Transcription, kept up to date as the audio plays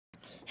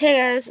Hey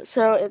guys,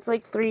 so it's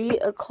like 3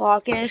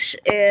 o'clock-ish,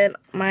 and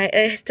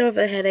I still have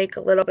a headache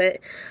a little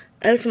bit.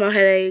 I have a small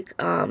headache,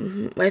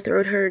 my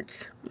throat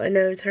hurts, my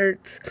nose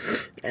hurts,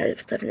 I have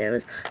stuffy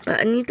nose, but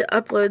I need to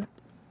upload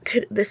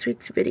to this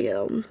week's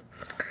video.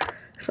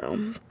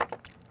 So,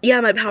 yeah,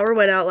 my power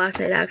went out last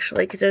night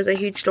actually, because there was a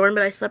huge storm,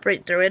 but I slept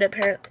right through it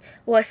apparently.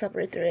 Well, I slept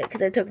right through it,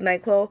 because I took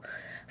NyQuil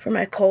for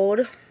my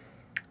cold.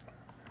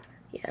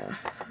 Yeah,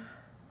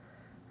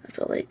 I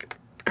feel like,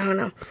 I don't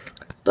know,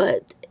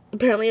 but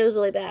apparently it was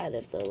really bad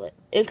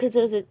because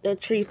a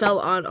tree fell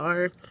on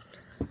our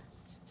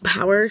the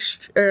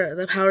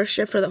power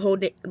strip for the whole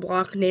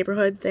block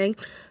neighborhood thing.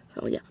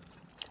 So yeah,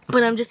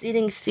 but I'm just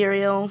eating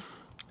cereal,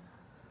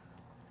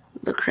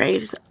 the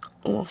Crave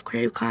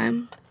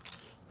kind,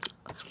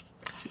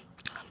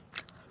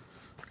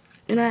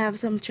 and I have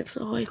some Chips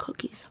Ahoy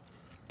cookies.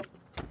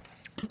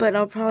 But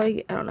I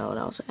don't know what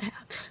else I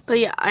have. But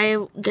yeah,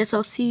 I guess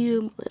I'll see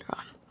you later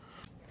on.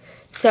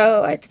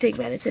 So I have to take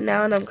medicine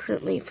now, and I'm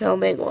currently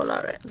filming. Well,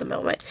 not at the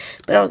moment,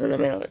 but I was in the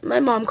middle of it. My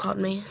mom called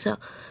me, so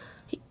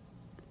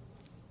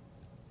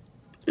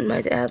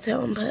my dad's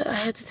home, but I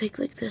had to take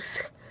like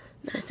this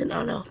medicine. I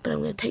don't know, but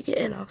I'm gonna take it,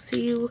 and I'll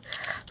see you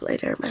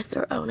later. My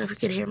throat, I don't know if you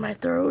can hear my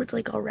throat. It's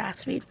like all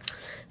raspy,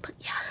 but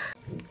yeah.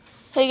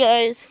 Hey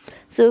guys,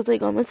 so it's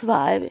like almost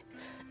 5,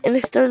 and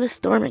it's starting to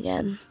storm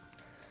again.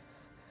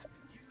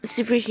 Let's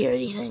see if we hear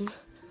anything.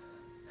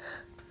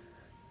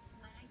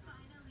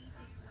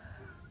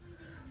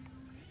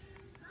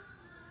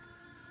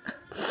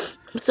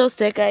 I'm so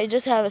sick. I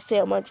just have a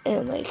sandwich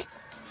and like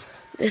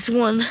this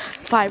one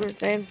fiber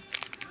thing,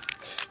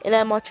 and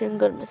I'm watching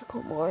Good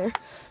Mythical more.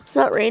 It's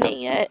not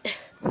raining yet.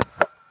 I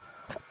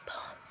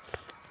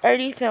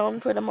already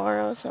filmed for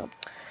tomorrow, so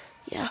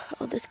yeah.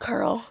 Oh, this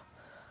curl.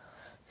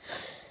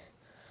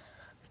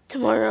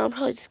 Tomorrow I'm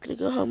probably just gonna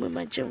go home in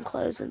my gym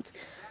clothes, and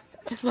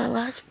it's my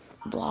last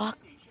block.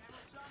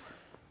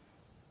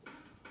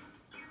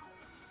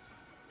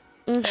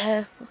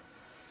 Okay.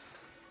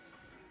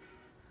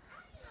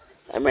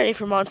 I'm ready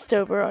for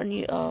Monstober on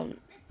you.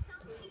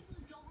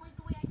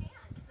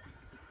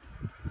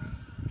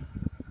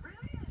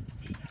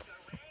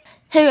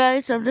 Hey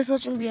guys, so I'm just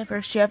watching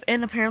BFF Chef,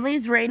 and apparently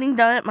it's raining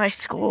down at my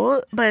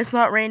school, but it's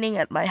not raining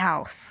at my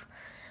house.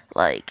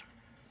 Like,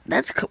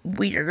 that's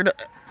weird.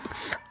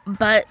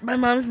 But my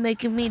mom's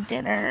making me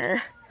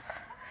dinner.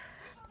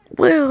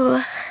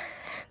 Woo!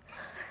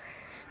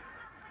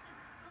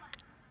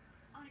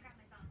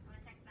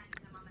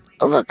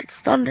 Oh look, it's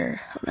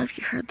thunder. I don't know if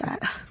you heard that.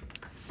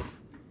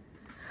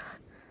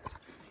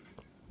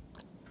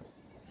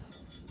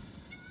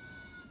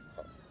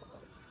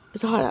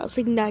 It's hot out. It's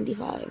like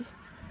 95.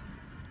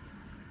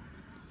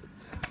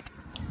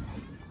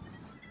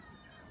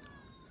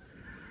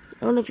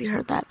 I don't know if you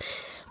heard that,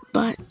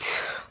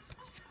 but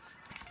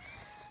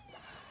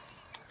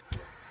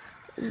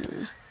my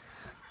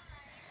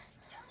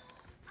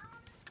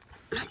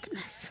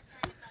goodness,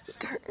 the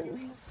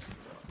curtains.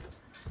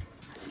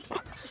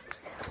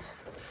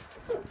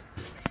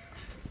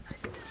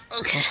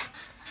 Okay,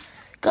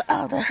 got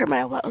out of there. Hurt my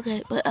elbow.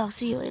 Okay, but I'll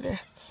see you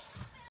later.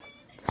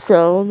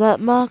 So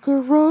that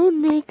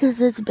macaroni, cause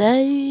it's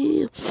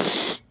babe.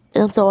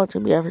 And I'm still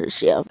watching BFF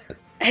Chef.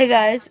 Hey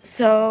guys,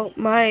 so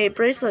my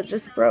bracelet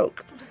just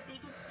broke.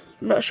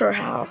 I'm not sure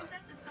how.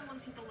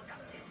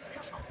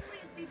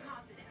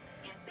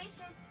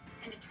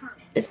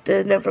 It's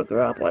the Never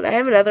Grow Up one. I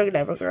have another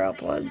Never Grow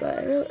Up one,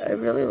 but I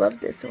really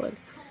love this one.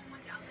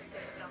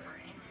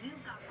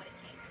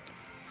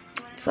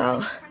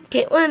 So,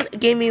 Caitlin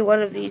gave me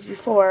one of these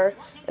before,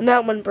 and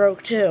that one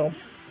broke too.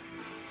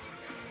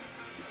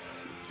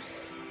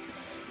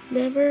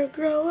 Never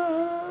grow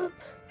up.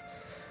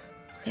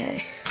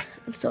 Okay,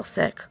 I'm still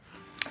sick,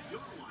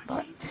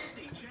 but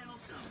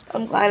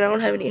I'm glad I don't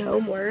have any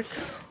homework.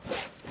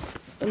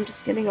 I'm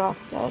just getting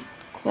off the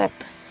clip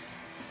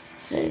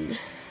soon.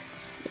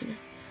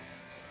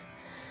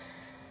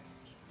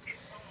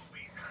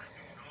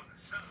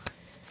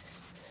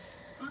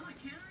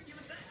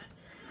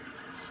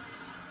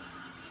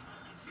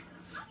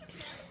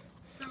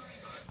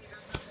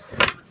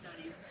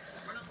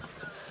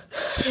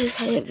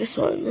 I have this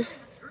one.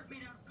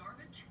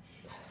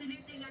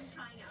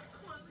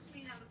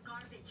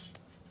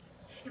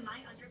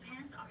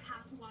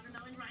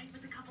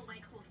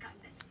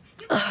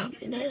 Oh,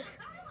 my nose.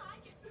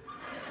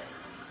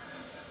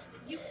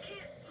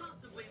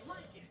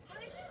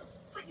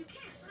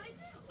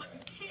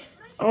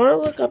 I want to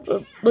look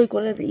up like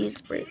one of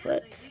these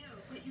bracelets.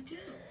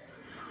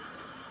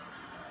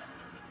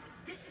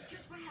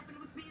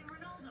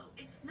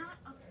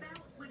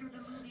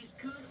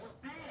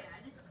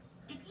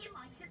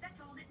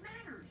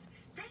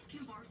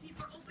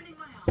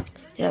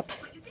 Yep.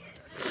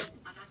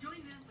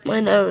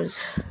 My nose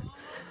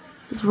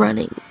is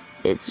running.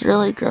 It's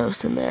really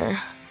gross in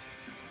there.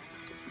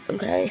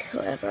 Okay,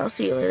 whatever. I'll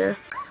see you later.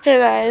 Hey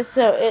guys,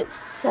 so it's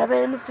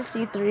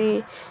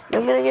 7:53.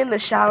 I'm gonna get in the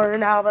shower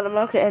now, but I'm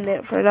not gonna end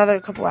it for another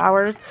couple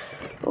hours.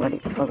 Oh, I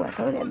need to plug my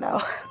phone in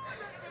though.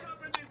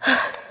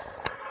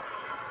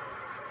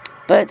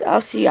 But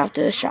I'll see you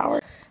after the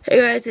shower. Hey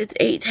guys, it's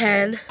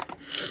 8:10.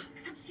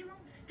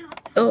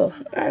 Oh,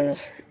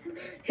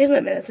 here's my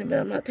medicine, but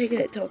I'm not taking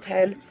it till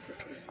 10.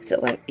 It's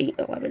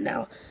 8:11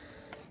 now.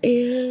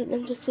 And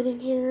I'm just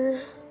sitting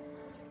here.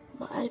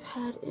 My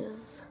iPad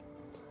is...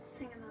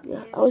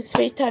 Yeah, I was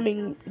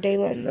FaceTiming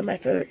Dalen on my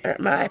phone, or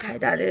my iPad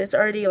died, and it's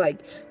already like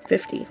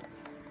 50.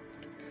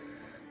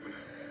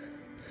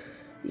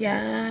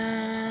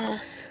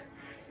 Yes.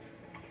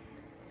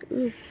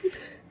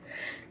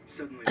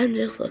 I'm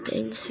just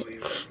looking.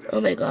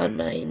 Oh my god,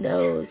 my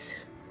nose.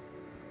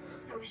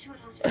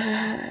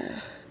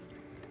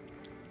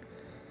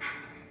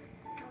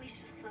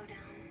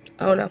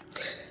 Oh no.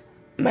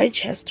 My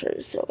chest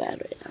hurts so bad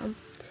right now.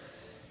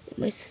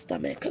 My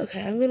stomach.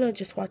 Okay, I'm gonna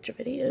just watch your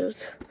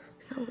videos.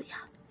 So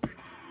yeah.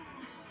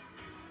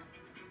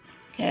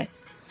 Okay.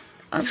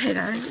 Hey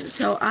guys.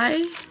 So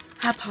I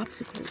have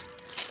popsicles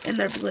and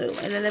they're blue,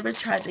 and I never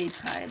tried these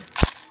kind.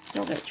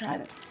 So I'm gonna try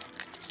them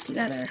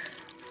together.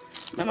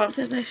 My mom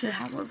says I should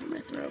have one for my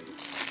throat.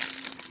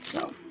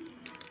 So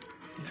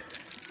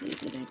see if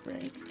they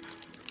break.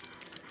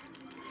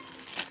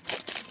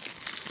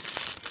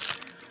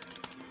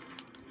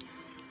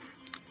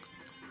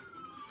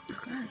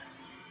 Okay.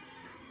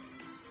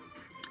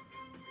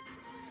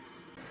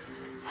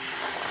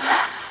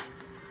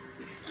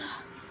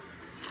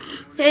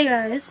 Hey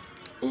guys,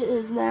 it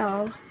is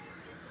now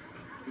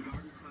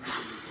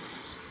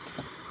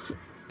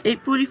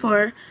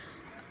 8:44.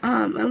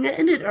 I'm gonna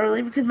end it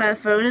early because my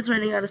phone is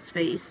running out of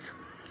space,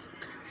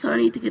 so I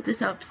need to get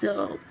this up.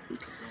 So,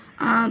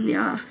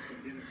 yeah,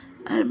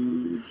 I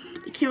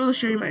can't really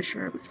show you my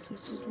shirt because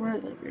this is where I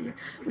live right here.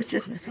 It's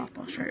just my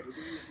softball shirt,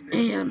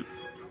 and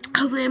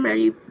hopefully I'm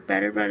ready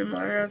better by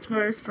tomorrow.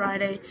 Tomorrow's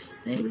Friday.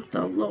 Thank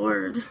the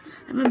Lord.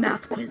 I have a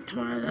math quiz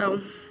tomorrow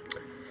though.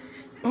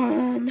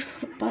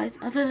 But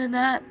other than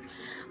that,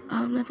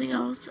 nothing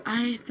else.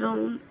 I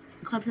filmed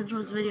Club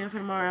Central's video for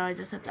tomorrow. I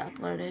just have to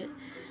upload it.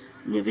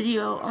 New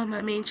video on my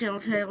main channel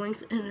today.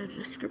 Links in the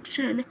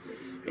description.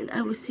 And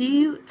I will see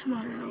you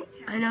tomorrow.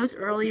 I know it's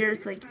earlier.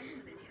 It's like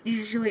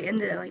usually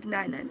ended at like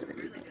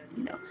 9:30, but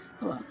you know.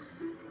 Hello.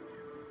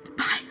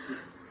 Bye.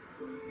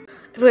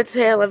 I forgot to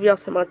say I love y'all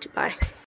so much. Bye.